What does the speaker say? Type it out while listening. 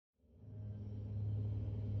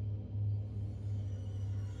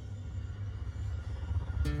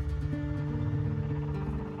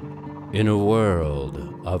In a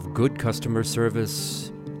world of good customer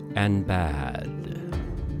service and bad,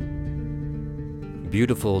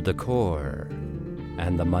 beautiful decor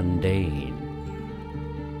and the mundane,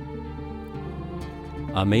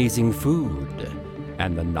 amazing food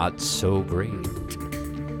and the not so great,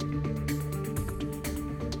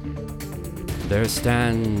 there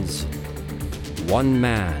stands one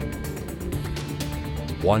man,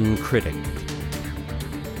 one critic,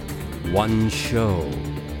 one show.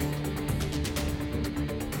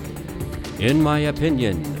 In My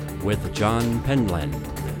Opinion with John Penland.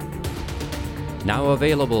 Now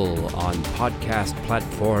available on podcast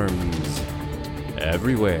platforms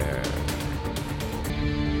everywhere.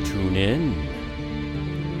 Tune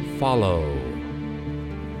in, follow,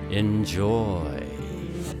 enjoy.